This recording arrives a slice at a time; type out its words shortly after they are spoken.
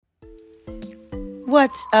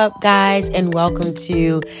What's up, guys, and welcome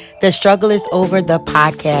to The Struggle is Over, the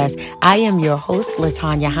podcast. I am your host,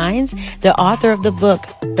 Latanya Hines, the author of the book,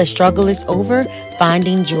 The Struggle is Over,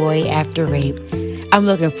 Finding Joy After Rape. I'm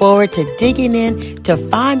looking forward to digging in to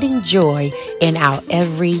finding joy in our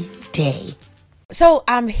everyday. So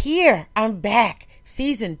I'm here. I'm back.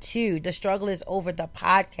 Season 2, The Struggle is Over, the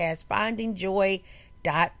podcast, Finding Joy, ...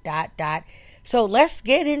 So let's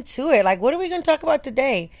get into it. Like, what are we going to talk about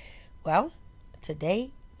today? Well,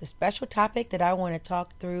 today, the special topic that I want to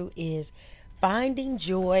talk through is finding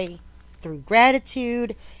joy through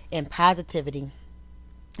gratitude and positivity.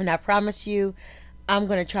 And I promise you, I'm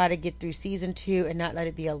going to try to get through season 2 and not let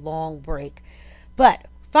it be a long break. But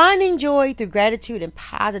finding joy through gratitude and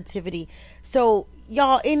positivity. So,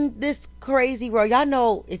 y'all, in this crazy world, y'all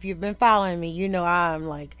know, if you've been following me, you know I'm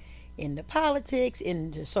like into politics,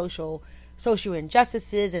 into social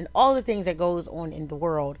injustices, and all the things that goes on in the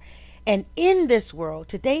world. And in this world,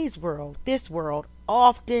 today's world, this world,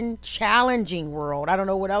 often challenging world, I don't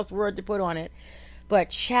know what else word to put on it, but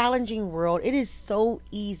challenging world, it is so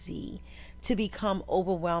easy to become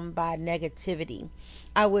overwhelmed by negativity.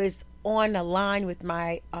 I was on a line with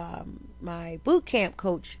my boot camp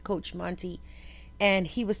coach, Coach Monty, and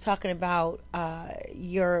he was talking about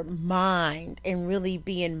your mind and really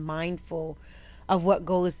being mindful of what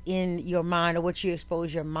goes in your mind or what you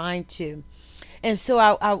expose your mind to. And so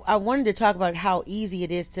I wanted to talk about how easy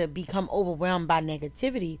it is to become overwhelmed by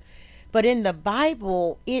negativity. But in the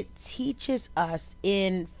Bible, it teaches us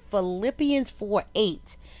in Philippians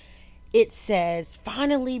 4:8, it says,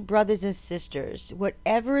 finally, brothers and sisters,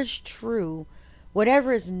 whatever is true,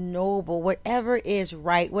 whatever is noble, whatever is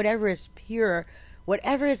right, whatever is pure,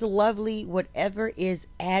 whatever is lovely, whatever is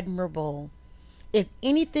admirable, if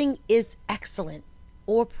anything is excellent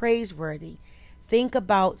or praiseworthy, think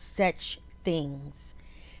about such things.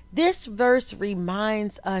 This verse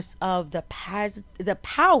reminds us of the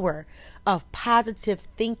power of positive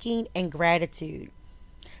thinking and gratitude.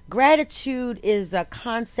 Gratitude is a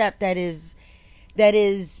concept that is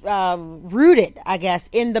rooted, I guess,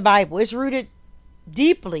 in the Bible. It's rooted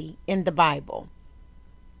deeply in the Bible.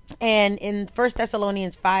 And in 1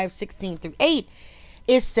 Thessalonians 5:16-8,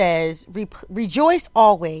 it says, rejoice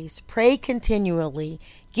always, pray continually,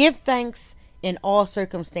 give thanks in all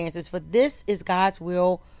circumstances, for this is God's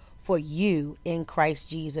will for you in Christ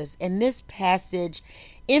Jesus. And this passage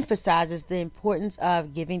emphasizes the importance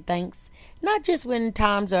of giving thanks, not just when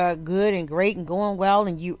times are good and great and going well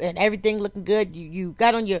and everything looking good. You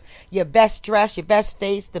got on your best dress, your best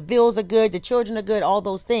face, the bills are good, the children are good, all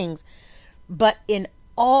those things. But in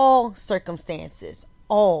all circumstances,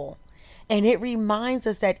 all. And it reminds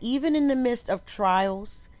us that even in the midst of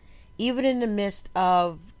trials, even in the midst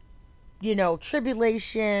of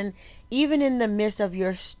tribulation, even in the midst of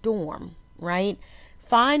your storm, right?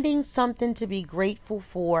 Finding something to be grateful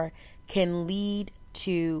for can lead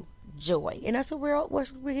to joy. And that's what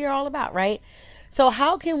we're here all about, right? So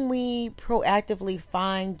how can we proactively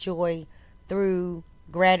find joy through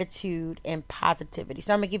gratitude and positivity?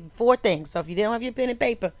 So I'm going to give you 4 things. So if you don't have your pen and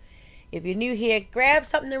paper, if you're new here, grab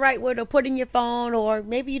something to write with or put in your phone, or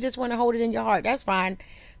maybe you just want to hold it in your heart. That's fine.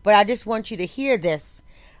 But I just want you to hear this.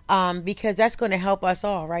 Because that's going to help us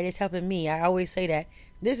all, right? It's helping me. I always say that.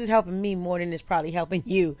 This is helping me more than it's probably helping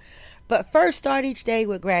you. But first, start each day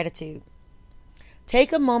with gratitude.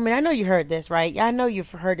 Take a moment. I know you heard this, right? I know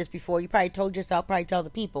you've heard this before. You probably told yourself, probably tell the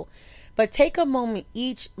people. But take a moment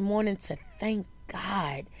each morning to thank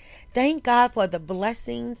God. Thank God for the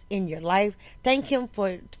blessings in your life. Thank Him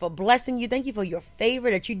for blessing you. Thank you for your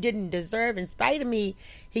favor that you didn't deserve. In spite of me,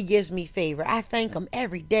 He gives me favor. I thank Him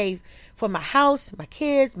every day for my house, my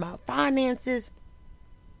kids, my finances.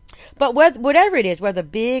 But whatever it is, whether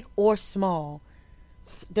big or small,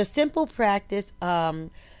 the simple practice of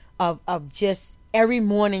just every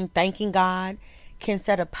morning thanking God can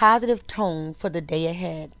set a positive tone for the day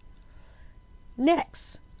ahead.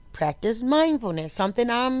 Next, practice mindfulness, something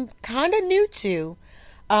I'm kind of new to.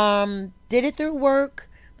 Did it through work,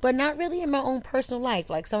 but not really in my own personal life.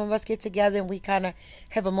 Like some of us get together and we kind of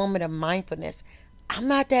have a moment of mindfulness. I'm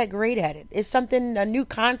not that great at it. It's a new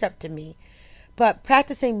concept to me. But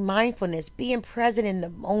practicing mindfulness, being present in the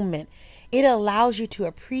moment, it allows you to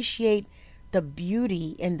appreciate the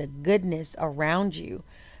beauty and the goodness around you.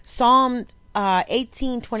 Psalm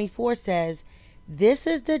 18:24 says, this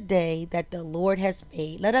is the day that the Lord has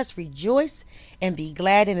made. Let us rejoice and be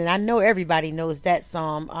glad in it. I know everybody knows that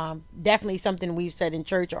psalm. Definitely something we've said in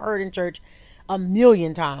church or heard in church a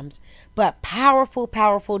million times. But powerful,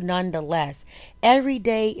 powerful nonetheless. Every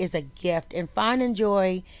day is a gift, and finding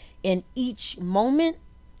joy in each moment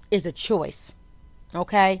is a choice.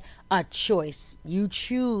 Okay? A choice. You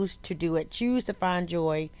choose to do it. Choose to find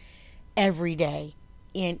joy every day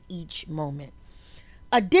in each moment.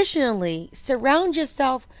 Additionally, surround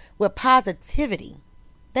yourself with positivity.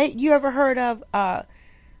 You ever heard of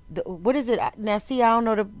what is it? Now, see, I don't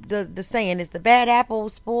know the saying. It's the bad apple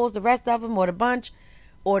spoils the rest of them, or the bunch,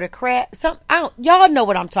 or the crab. Y'all know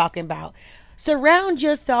what I'm talking about. Surround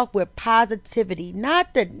yourself with positivity,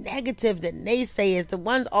 not the negative, the naysayers, the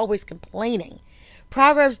ones always complaining.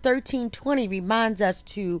 Proverbs 13:20 reminds us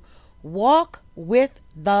to walk with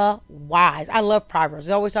the wise. I love Proverbs.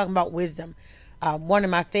 It's always talking about wisdom. One of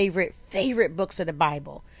my favorite books of the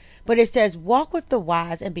Bible. But it says, walk with the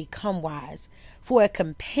wise and become wise, for a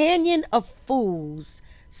companion of fools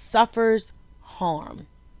suffers harm.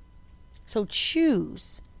 So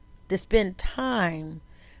choose to spend time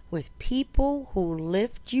with people who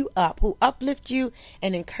lift you up, who uplift you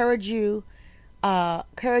and encourage you,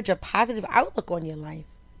 encourage a positive outlook on your life.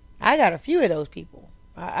 I got a few of those people.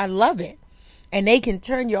 I love it. And they can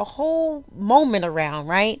turn your whole moment around,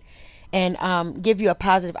 right? And give you a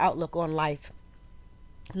positive outlook on life.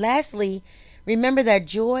 Lastly, remember that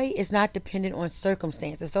joy is not dependent on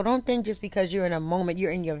circumstances. So don't think just because you're in a moment,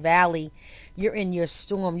 you're in your valley, you're in your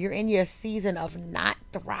storm, you're in your season of not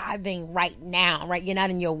thriving right now, right? You're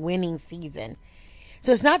not in your winning season.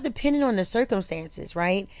 So it's not dependent on the circumstances,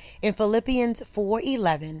 right? In Philippians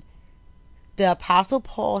 4:11, the Apostle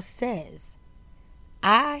Paul says,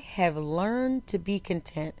 I have learned to be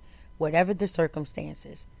content, whatever the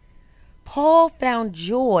circumstances. Paul found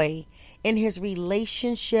joy in his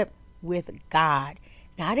relationship with God,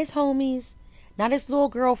 not his homies, not his little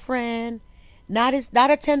girlfriend, not a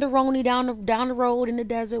tenderoni down the road in the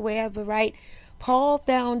desert, wherever, right? Paul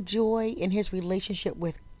found joy in his relationship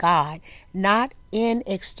with God, not in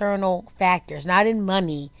external factors, not in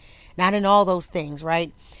money, not in all those things,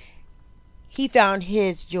 right? He found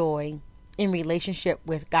his joy in relationship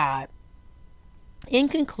with God. In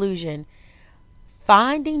conclusion,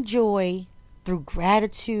 finding joy through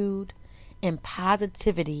gratitude and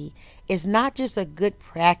positivity is not just a good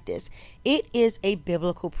practice. It is a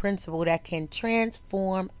biblical principle that can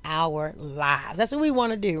transform our lives. That's what we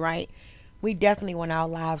want to do, right? We definitely want our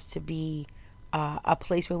lives to be a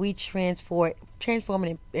place where we transform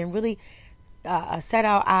and really set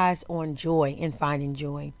our eyes on joy and finding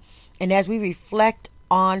joy. And as we reflect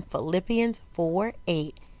on Philippians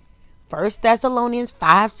 4:8, 1 Thessalonians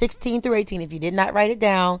 5:16-18. If you did not write it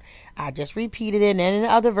down, I just repeated it. And then in the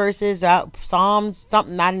other verses, Psalms,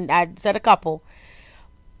 something, I said a couple.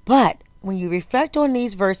 But when you reflect on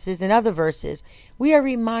these verses and other verses, we are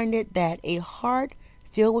reminded that a heart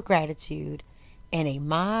filled with gratitude and a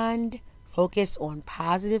mind focused on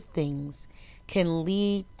positive things can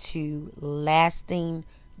lead to lasting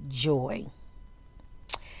joy.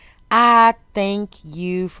 I thank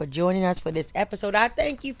you for joining us for this episode. I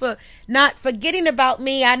thank you for not forgetting about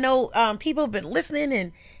me. I know people have been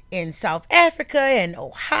listening in South Africa and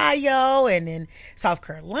Ohio and in South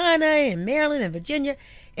Carolina and Maryland and Virginia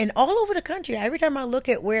and all over the country. Every time I look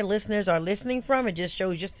at where listeners are listening from, it just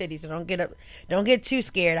shows your city. So don't get too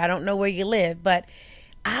scared. I don't know where you live, but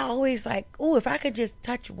I always if I could just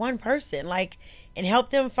touch one person, and help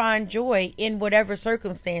them find joy in whatever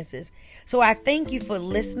circumstances. So I thank you for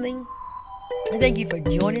listening. I thank you for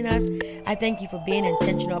joining us. I thank you for being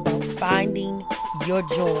intentional about finding your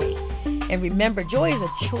joy. And remember, joy is a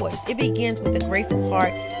choice. It begins with a grateful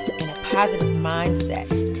heart and a positive mindset.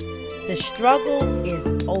 The struggle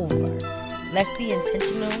is over. Let's be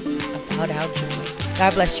intentional about our joy.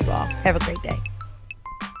 God bless you all. Have a great day.